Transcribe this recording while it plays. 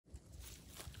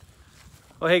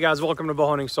Well, hey guys, welcome to Bow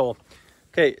Hunting Soul.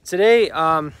 Okay, today,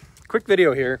 quick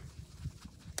video here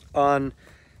on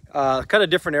kind of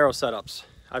different arrow setups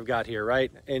I've got here,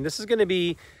 right? And this is going to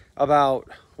be about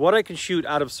what I can shoot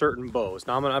out of certain bows.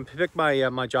 Now I'm pick my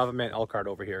my Javaman Elkheart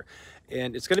over here,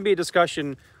 and it's going to be a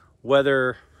discussion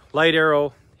whether light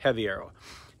arrow, heavy arrow.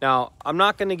 Now I'm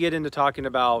not going to get into talking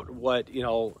about what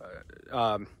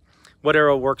what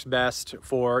arrow works best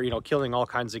for killing all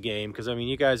kinds of game, because I mean,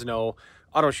 you guys know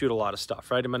I don't shoot a lot of stuff,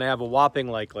 right? I'm gonna have a whopping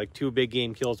like 2 big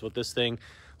game kills with this thing, a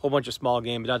whole bunch of small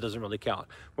game, but that doesn't really count.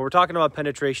 When we're talking about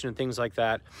penetration and things like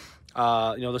that,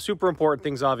 the super important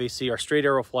things obviously are straight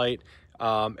arrow flight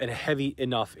and a heavy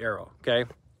enough arrow. Okay,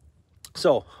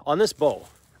 so on this bow,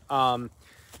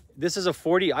 this is a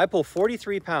 40. I pull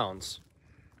 43 pounds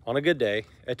on a good day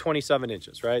at 27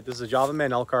 inches, right? This is a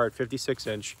Javaman Elkheart 56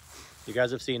 inch. You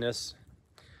guys have seen this,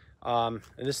 and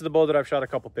this is the bow that I've shot a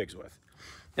couple pigs with.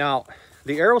 Now,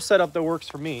 the arrow setup that works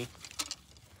for me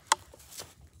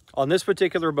on this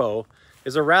particular bow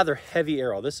is a rather heavy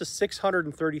arrow. This is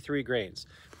 633 grains.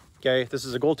 Okay, this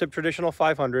is a gold tip traditional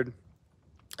 500.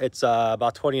 It's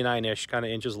about 29-ish kind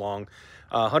of inches long,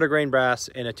 100 grain brass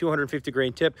and a 250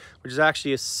 grain tip, which is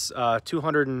actually a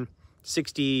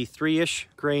 263-ish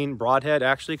grain broadhead,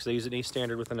 actually, because I use an A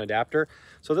standard with an adapter.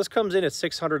 So this comes in at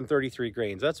 633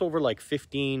 grains. That's over like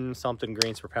 15 something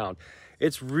grains per pound.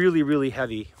 It's really, really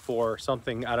heavy for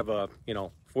something out of a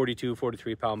 42,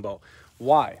 43 pound bow.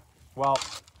 Why? Well,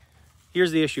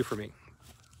 here's the issue for me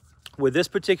with this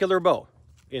particular bow.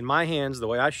 In my hands, the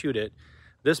way I shoot it,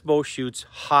 this bow shoots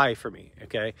high for me.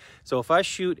 Okay, so if I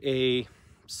shoot a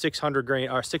 600 grain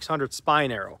or 600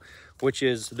 spine arrow, which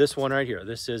is this one right here,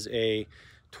 this is a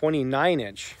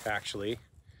 29-inch actually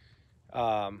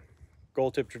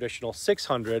gold tip traditional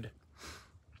 600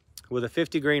 with a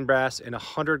 50 grain brass and a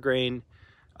 100 grain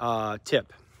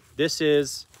tip. This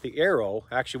is the arrow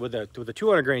actually with a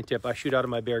 200 grain tip I shoot out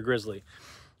of my Bear Grizzly.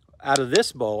 Out of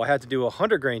this bow I had to do a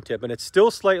 100 grain tip, and it's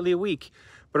still slightly weak,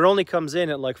 but it only comes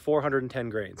in at like 410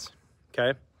 grains.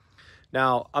 Okay,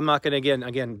 now I'm not going to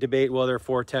again debate whether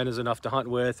 410 is enough to hunt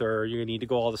with, or you need to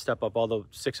go all the step up all the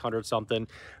 600 something.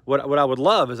 What I would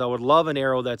love is I would love an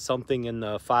arrow that's something in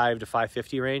the 5 to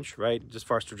 550 range, right, just as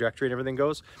far as trajectory and everything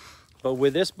goes. But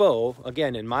with this bow,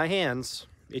 again, in my hands,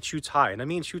 it shoots high, and I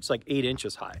mean it shoots like 8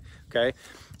 inches high. Okay,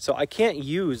 so I can't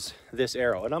use this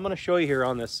arrow, and I'm going to show you here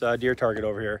on this deer target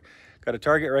over here. Got a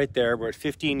target right there. We're at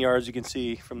 15 yards, you can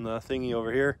see from the thingy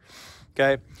over here.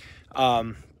 Okay,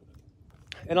 and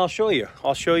I'll show you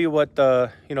what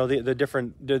the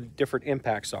different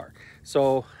impacts are.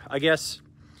 So I guess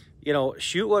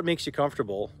shoot what makes you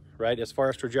comfortable, right, as far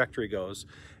as trajectory goes,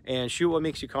 and shoot what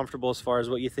makes you comfortable as far as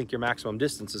what you think your maximum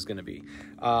distance is going to be.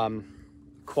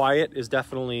 Quiet is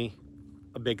definitely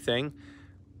a big thing.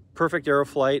 Perfect arrow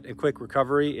flight and quick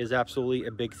recovery is absolutely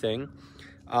a big thing.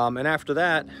 And after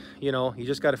that, you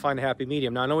just got to find a happy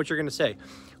medium. Now I know what you're going to say.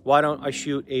 Why don't I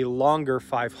shoot a longer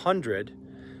 500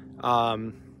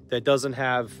 that doesn't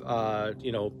have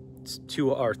 200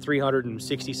 or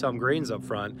 360 some grains up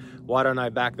front? Why don't I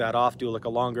back that off, do like a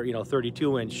longer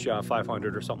 32-inch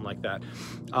 500 or something like that?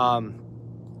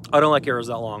 I don't like arrows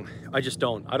that long. I just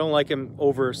don't. I don't like them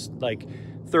over like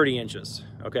 30 inches.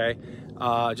 Okay,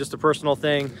 just a personal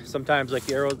thing. Sometimes like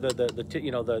the arrow,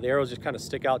 the arrows just kind of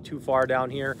stick out too far down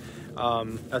here.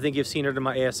 I think you've seen it in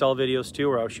my ASL videos too,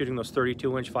 where I was shooting those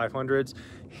 32-inch 500s.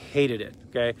 Hated it.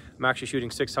 Okay, I'm actually shooting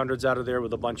 600s out of there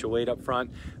with a bunch of weight up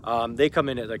front. They come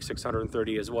in at like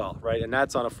 630 as well, right? And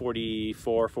that's on a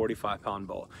 44, 45 pound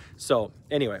bow. So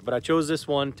anyway, but I chose this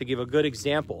one to give a good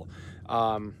example.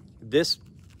 This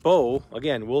bow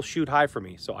again will shoot high for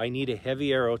me, so I need a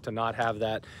heavy arrow to not have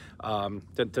that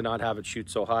to not have it shoot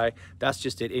so high. That's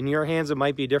just it. In your hands it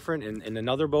might be different, and in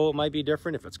another bow it might be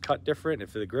different. If it's cut different,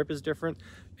 if the grip is different,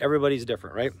 everybody's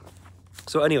different, right?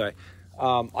 So anyway,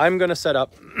 I'm gonna set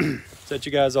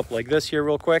you guys up like this here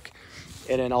real quick,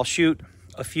 and then I'll shoot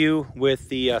a few with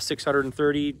the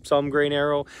 630 some grain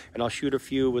arrow, and I'll shoot a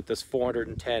few with this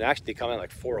 410. Actually they come in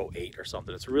like 408 or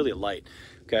something. It's really light.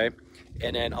 Okay,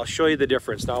 and then I'll show you the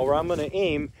difference. Now where I'm going to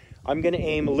aim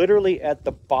literally at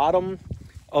the bottom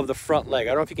of the front leg. I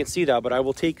don't know if you can see that, but I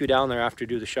will take you down there after you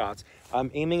do the shots. I'm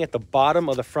aiming at the bottom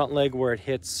of the front leg where it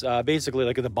hits basically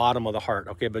like at the bottom of the heart.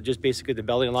 Okay, but just basically the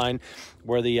belly line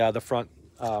where the front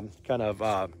kind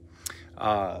of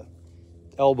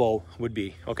elbow would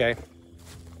be. Okay,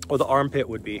 or the armpit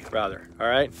would be rather. All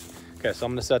right, okay, so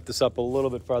I'm going to set this up a little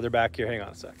bit farther back here. Hang on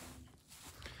a sec.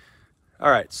 All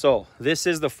right, so this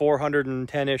is the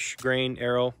 410-ish grain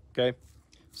arrow. Okay,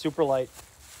 super light.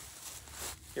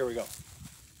 Here we go.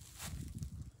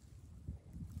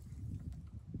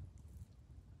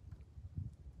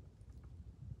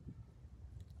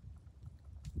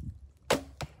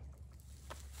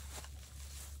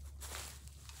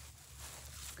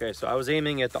 Okay, so I was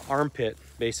aiming at the armpit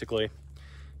basically,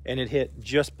 and it hit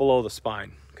just below the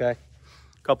spine. Okay,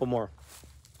 a couple more.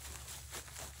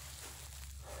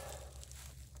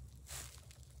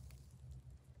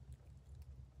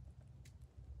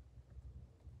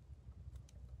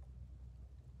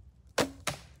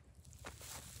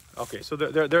 Okay, so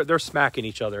they're smacking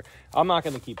each other. I'm not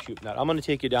going to keep shooting that. I'm going to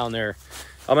take you down there.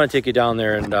 I'm going to take you down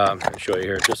there and show you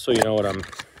here, just so you know what I'm.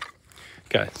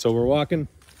 Okay, so we're walking.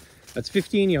 That's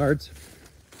 15 yards.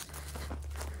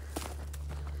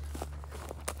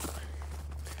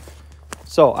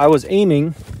 So I was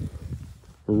aiming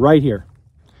right here.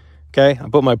 Okay, I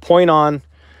put my point on. I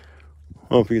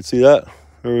don't know if you can see that.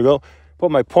 There we go.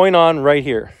 Put my point on right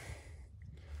here.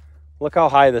 Look how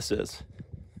high this is.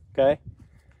 Okay.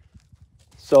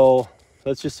 So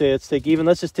let's just say let's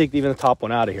just take even the top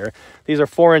one out of here. These are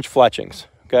 4-inch fletchings.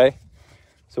 Okay.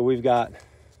 So we've got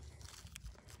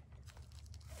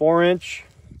 4-inch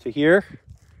to here,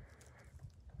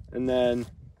 and then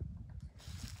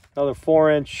another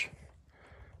 4-inch.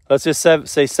 Let's just say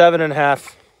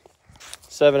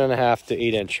 7.5 to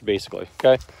 8-inch basically.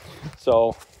 Okay.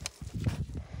 So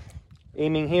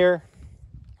aiming here,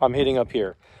 I'm hitting up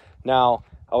here. Now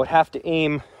I would have to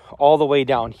aim all the way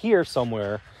down here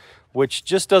somewhere, which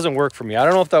just doesn't work for me. I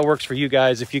don't know if that works for you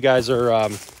guys. If you guys are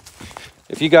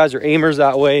aimers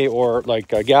that way, or like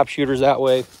gap shooters that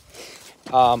way,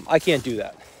 I can't do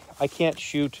that. I can't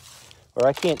shoot, or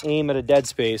I can't aim at a dead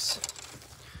space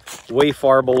way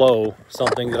far below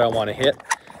something that I want to hit.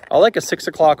 I like a 6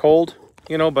 o'clock hold,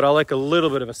 you know, but I like a little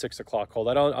bit of a 6 o'clock hold.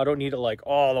 I don't need it like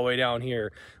all the way down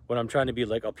here when I'm trying to be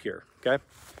like up here. Okay,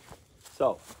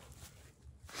 so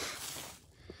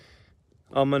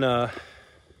I'm gonna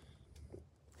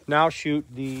now shoot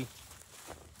the.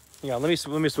 Yeah, let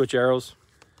me switch arrows.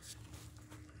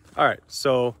 All right,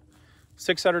 so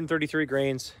 633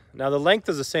 grains. Now the length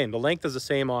is the same. The length is the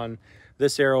same on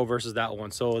this arrow versus that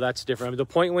one, so that's different. I mean,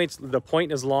 the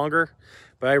point is longer,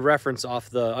 but I don't reference off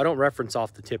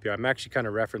the tip here. I'm actually kind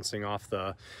of referencing off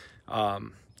the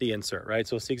insert, right?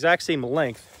 So it's the exact same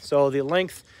length. So the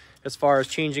length, as far as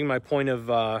changing my point of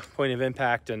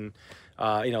impact and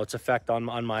you know, its effect on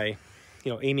my,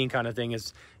 you know, aiming kind of thing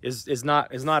is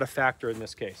not a factor in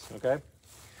this case. Okay.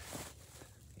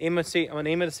 I'm gonna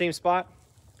aim at the same spot,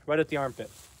 right at the armpit.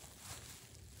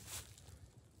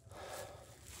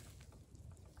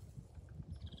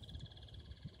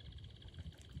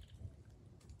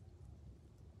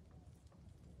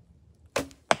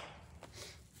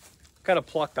 Kind of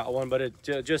plucked that one, but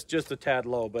it just a tad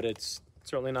low, but it's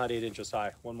certainly not 8 inches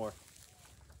high. One more.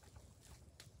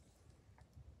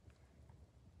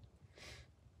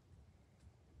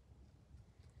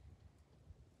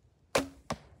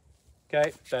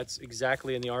 Okay, that's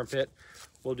exactly in the armpit.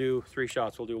 We'll do 3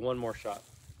 shots. We'll do one more shot.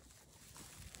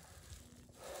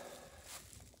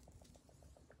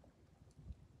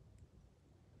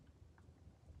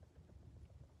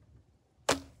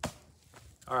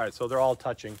 All right, so they're all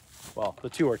touching. Well, the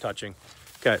 2 are touching.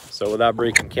 Okay, so without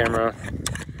breaking camera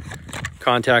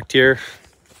contact here,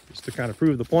 just to kind of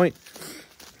prove the point.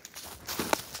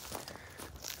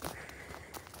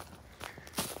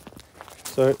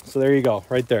 So there you go,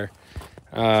 right there.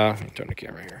 Let me turn the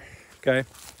camera here. Okay.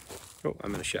 Oh,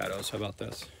 I'm in the shadows. How about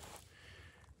this?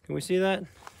 Can we see that?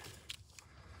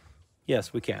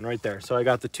 Yes, we can, right there. So I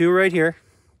got the 2 right here.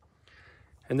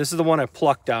 And this is the one I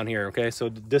plucked down here, okay? So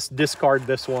discard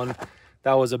this one.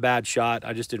 That was a bad shot.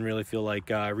 I just didn't really feel like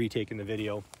retaking the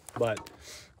video. But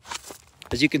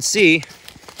as you can see,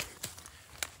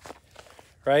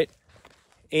 right?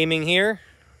 Aiming here,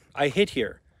 I hit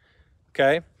here,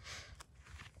 okay?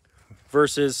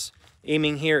 Versus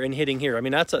aiming here and hitting here. I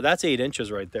mean, that's 8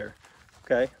 inches right there,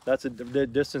 okay? That's the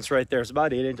distance right there. It's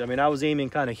about 8 inches. I mean, I was aiming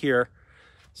kind of here.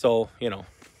 So, you know,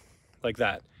 like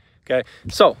that. Okay,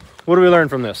 so what do we learn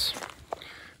from this?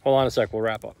 Hold on a sec, we'll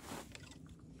wrap up.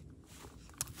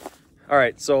 All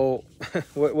right, so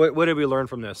what did we learn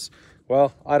from this?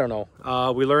 Well, I don't know.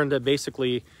 We learned that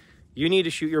basically you need to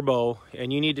shoot your bow,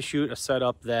 and you need to shoot a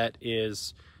setup that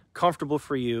is comfortable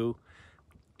for you.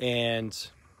 And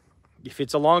if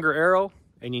it's a longer arrow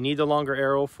and you need the longer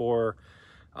arrow for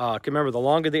remember, the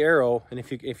longer the arrow, and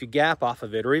if you gap off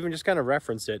of it, or even just kind of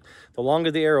reference it, the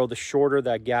longer the arrow, the shorter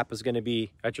that gap is going to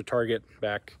be at your target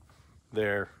back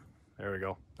there. There we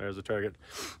go. There's the target.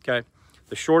 Okay.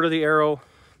 The shorter the arrow,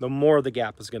 the more the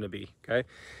gap is going to be. Okay.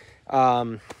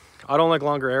 I don't like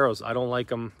longer arrows. I don't like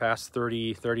them past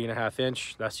 30 and a half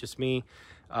inch. That's just me.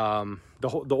 The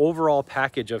overall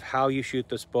package of how you shoot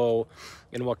this bow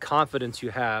and what confidence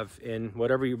you have in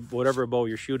whatever bow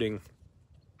you're shooting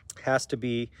has to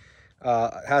be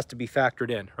has to be factored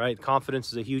in, right?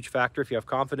 Confidence is a huge factor. If you have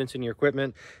confidence in your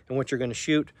equipment and what you're going to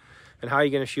shoot and how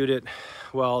you're going to shoot it,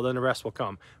 well, then the rest will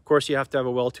come. Of course, you have to have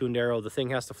a well-tuned arrow. The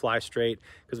thing has to fly straight,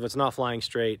 because if it's not flying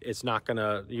straight, it's not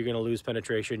gonna, you're gonna lose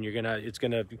penetration. It's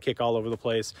gonna kick all over the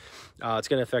place. It's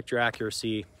gonna affect your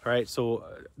accuracy, right? So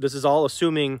this is all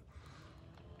assuming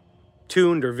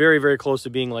tuned or very, very close to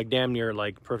being like damn near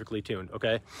like perfectly tuned,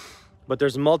 okay? But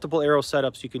there's multiple arrow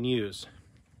setups you can use.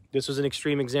 This was an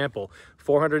extreme example.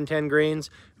 410 grains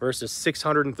versus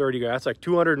 630 grains. That's like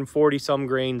 240 some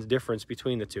grains difference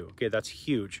between the two. Okay, that's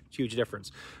huge, huge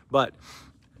difference. But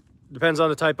depends on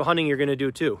the type of hunting you're gonna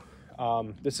do too.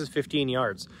 This is 15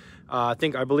 yards. I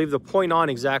believe the point on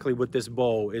exactly with this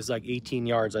bow is like 18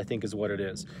 yards, I think is what it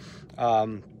is.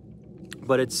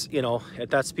 But it's, you know, at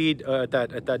that speed, at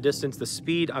that distance, the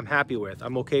speed I'm happy with.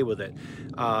 I'm okay with it.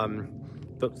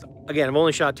 But again, I've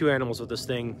only shot 2 animals with this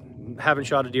thing. Haven't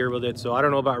shot a deer with it, so I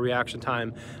don't know about reaction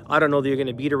time. I don't know that you're going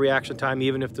to beat a reaction time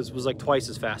even if this was like twice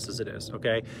as fast as it is,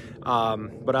 okay?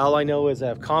 But all I know is I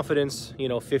have confidence, you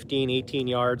know, 15, 18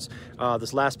 yards.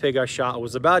 This last pig I shot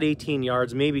was about 18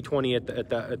 yards, maybe 20 at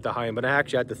the high end, but I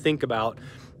actually had to think about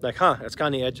like, that's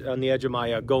kind of on the edge of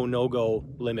my go, no-go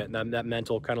limit, that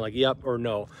mental kind of like yep or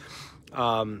no.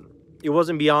 It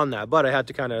wasn't beyond that, but I had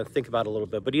to kind of think about it a little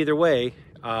bit. But either way,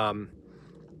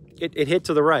 it hit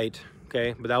to the right,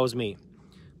 okay, but that was me.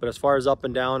 But as far as up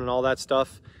and down and all that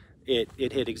stuff, it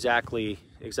hit exactly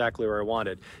where I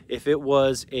wanted. If it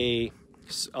was a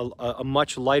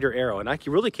much lighter arrow, and I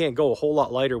really can't go a whole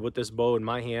lot lighter with this bow in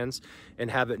my hands and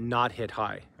have it not hit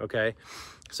high, okay?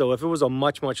 So if it was a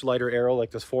much lighter arrow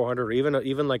like this 400, or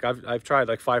even like I've tried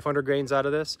like 500 grains out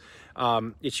of this,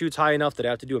 it shoots high enough that I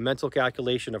have to do a mental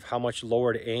calculation of how much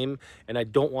lower to aim, and I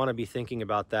don't want to be thinking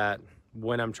about that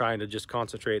when I'm trying to just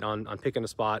concentrate on picking a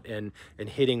spot and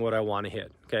hitting what I want to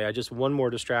hit. Okay, I just one more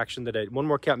distraction one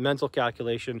more mental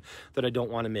calculation that I don't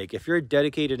want to make. If you're a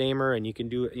dedicated aimer and you can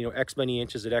do, you know, X many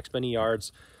inches at X many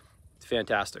yards, it's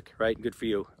fantastic, right? Good for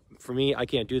you. For me, I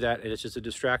can't do that, and it's just a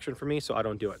distraction for me, so I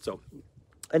don't do it. So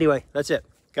anyway, that's it,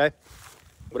 okay?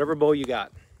 Whatever bow you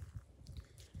got.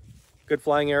 Good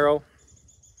flying arrow,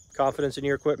 confidence in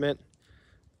your equipment,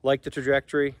 like the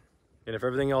trajectory, and if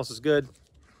everything else is good,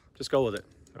 just go with it,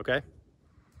 okay?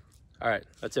 All right,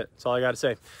 that's it. That's all I got to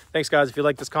say. Thanks, guys. If you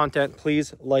like this content,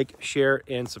 please like, share,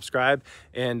 and subscribe.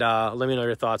 And let me know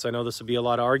your thoughts. I know this will be a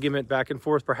lot of argument back and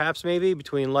forth, perhaps, maybe,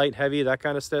 between light, heavy, that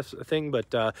kind of stuff thing.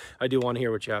 But I do want to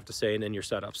hear what you have to say and then your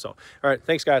setup. So, all right,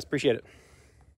 thanks, guys. Appreciate it.